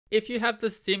If you have the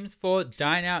Sims 4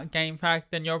 Dine Out game pack,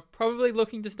 then you're probably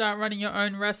looking to start running your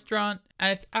own restaurant,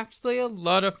 and it's actually a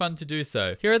lot of fun to do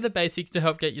so. Here are the basics to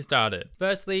help get you started.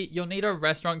 Firstly, you'll need a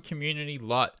restaurant community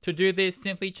lot. To do this,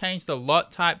 simply change the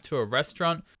lot type to a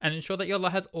restaurant and ensure that your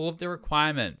lot has all of the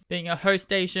requirements, being a host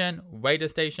station, waiter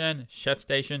station, chef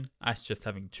station. I suggest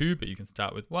having 2, but you can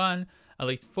start with 1. At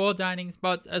least 4 dining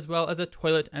spots, as well as a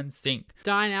toilet and sink.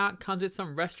 Dine Out comes with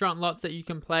some restaurant lots that you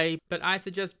can play, but I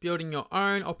suggest building your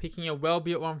own or picking a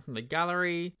well-built one from the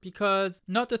gallery, because,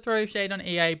 not to throw shade on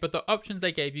EA, but the options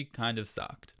they gave you kind of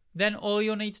sucked. Then all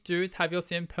you'll need to do is have your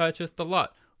sim purchase the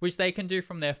lot, which they can do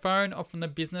from their phone or from the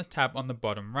business tab on the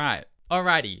bottom right.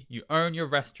 Alrighty, you own your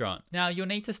restaurant. Now you'll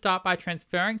need to start by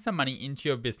transferring some money into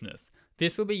your business.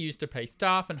 This will be used to pay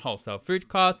staff and wholesale food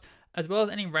costs, as well as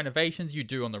any renovations you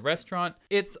do on the restaurant.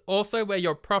 It's also where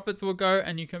your profits will go,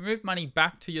 and you can move money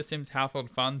back to your Sims household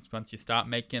funds once you start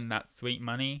making that sweet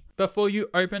money. Before you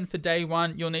open for day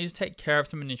 1, you'll need to take care of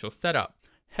some initial setup.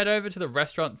 Head over to the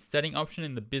restaurant setting option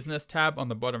in the business tab on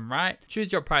the bottom right.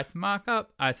 Choose your price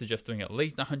markup. I suggest doing at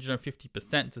least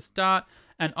 150% to start,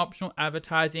 and optional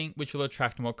advertising, which will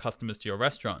attract more customers to your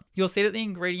restaurant. You'll see that the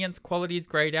ingredients quality is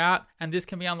grayed out, and this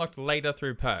can be unlocked later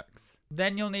through perks.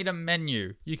 Then you'll need a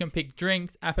menu. You can pick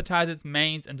drinks, appetizers,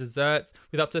 mains, and desserts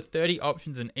with up to 30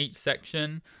 options in each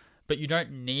section, but you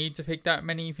don't need to pick that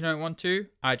many if you don't want to.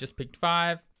 I just picked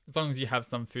 5. As long as you have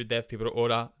some food there for people to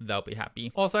order, they'll be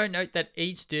happy. Also note that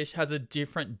each dish has a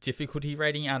different difficulty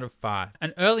rating out of 5.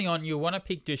 And early on, you'll want to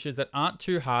pick dishes that aren't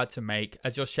too hard to make,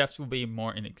 as your chefs will be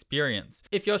more inexperienced.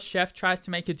 If your chef tries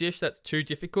to make a dish that's too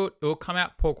difficult, it will come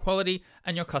out poor quality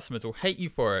and your customers will hate you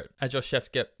for it. As your chefs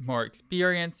get more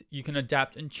experience, you can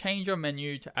adapt and change your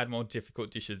menu to add more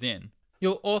difficult dishes in.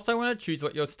 You'll also want to choose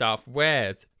what your staff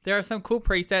wears. There are some cool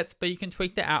presets, but you can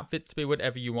tweak the outfits to be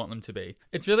whatever you want them to be.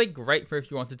 It's really great for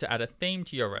if you wanted to add a theme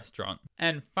to your restaurant.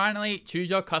 And finally, choose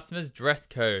your customer's dress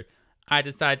code. I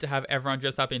decided to have everyone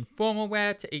dress up in formal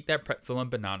wear to eat their pretzel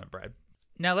and banana bread.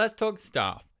 Now let's talk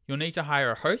staff. You'll need to hire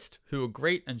a host who will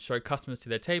greet and show customers to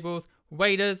their tables,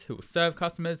 waiters who will serve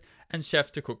customers, and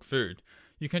chefs to cook food.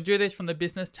 You can do this from the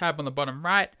business tab on the bottom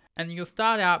right, and you'll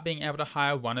start out being able to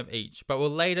hire 1 of each, but will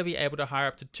later be able to hire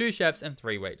up to 2 chefs and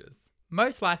 3 waiters.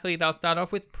 Most likely they'll start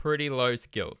off with pretty low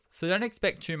skills, so don't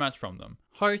expect too much from them.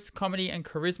 Host, comedy, and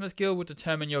charisma skill will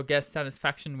determine your guest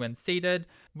satisfaction when seated.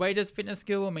 Waiters' fitness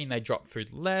skill will mean they drop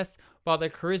food less, while their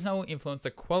charisma will influence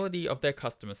the quality of their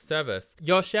customer service.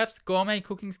 Your chef's gourmet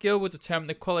cooking skill will determine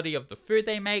the quality of the food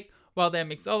they make, while their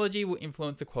mixology will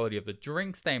influence the quality of the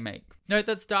drinks they make. Note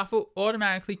that staff will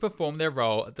automatically perform their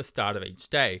role at the start of each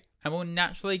day, and will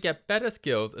naturally get better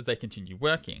skills as they continue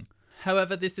working.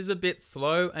 However, this is a bit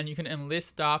slow, and you can enlist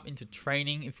staff into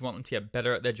training if you want them to get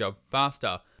better at their job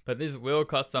faster, but this will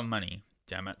cost some money.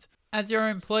 Damn it. As your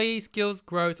employee skills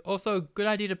grow, it's also a good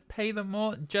idea to pay them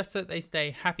more just so that they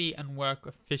stay happy and work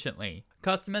efficiently.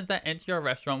 Customers that enter your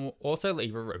restaurant will also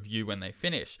leave a review when they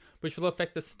finish, which will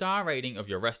affect the star rating of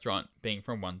your restaurant, being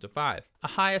from 1 to 5. A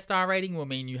higher star rating will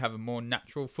mean you have a more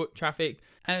natural foot traffic,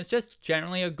 and it's just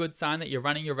generally a good sign that you're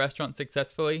running your restaurant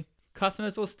successfully.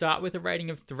 Customers will start with a rating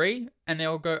of 3, and they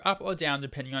will go up or down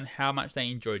depending on how much they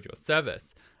enjoyed your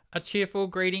service. A cheerful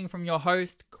greeting from your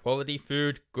host, quality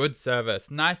food, good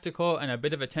service, nice decor, and a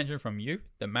bit of attention from you,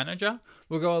 the manager,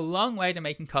 will go a long way to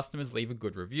making customers leave a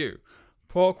good review.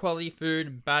 Poor quality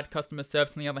food, bad customer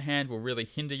service on the other hand will really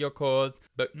hinder your cause,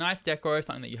 but nice decor is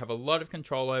something that you have a lot of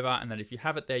control over, and that if you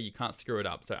have it there, you can't screw it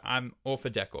up. So I'm all for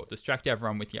decor. Distract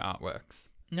everyone with your artworks.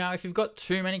 Now, if you've got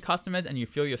too many customers and you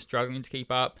feel you're struggling to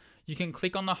keep up, you can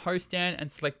click on the host stand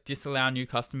and select disallow new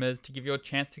customers to give you a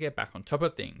chance to get back on top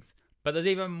of things. But there's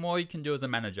even more you can do as a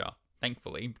manager,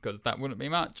 thankfully, because that wouldn't be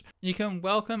much. You can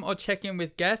welcome or check in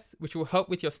with guests, which will help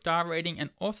with your star rating and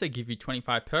also give you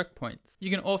 25 perk points. You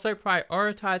can also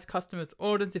prioritize customers'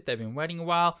 orders if they've been waiting a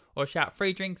while, or shout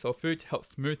free drinks or food to help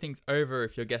smooth things over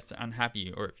if your guests are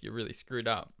unhappy or if you're really screwed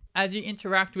up. As you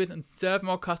interact with and serve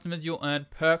more customers, you'll earn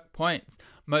perk points.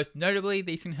 Most notably,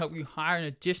 these can help you hire an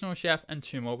additional chef and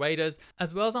 2 more waiters,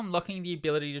 as well as unlocking the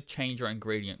ability to change your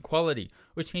ingredient quality,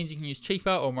 which means you can use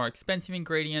cheaper or more expensive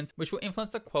ingredients, which will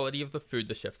influence the quality of the food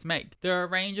the chefs make. There are a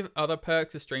range of other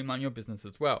perks to streamline your business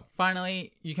as well.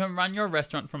 Finally, you can run your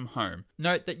restaurant from home.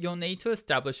 Note that you'll need to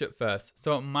establish it first,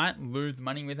 so it might lose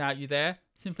money without you there.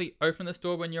 Simply open the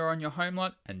store when you're on your home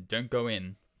lot and don't go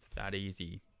in. It's that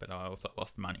easy. But I also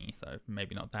lost money, so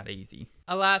maybe not that easy.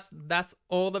 Alas, that's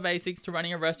all the basics to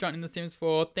running a restaurant in The Sims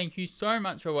 4. Thank you so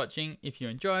much for watching. If you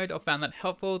enjoyed or found that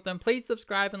helpful, then please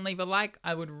subscribe and leave a like.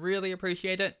 I would really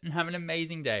appreciate it, and have an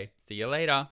amazing day. See you later.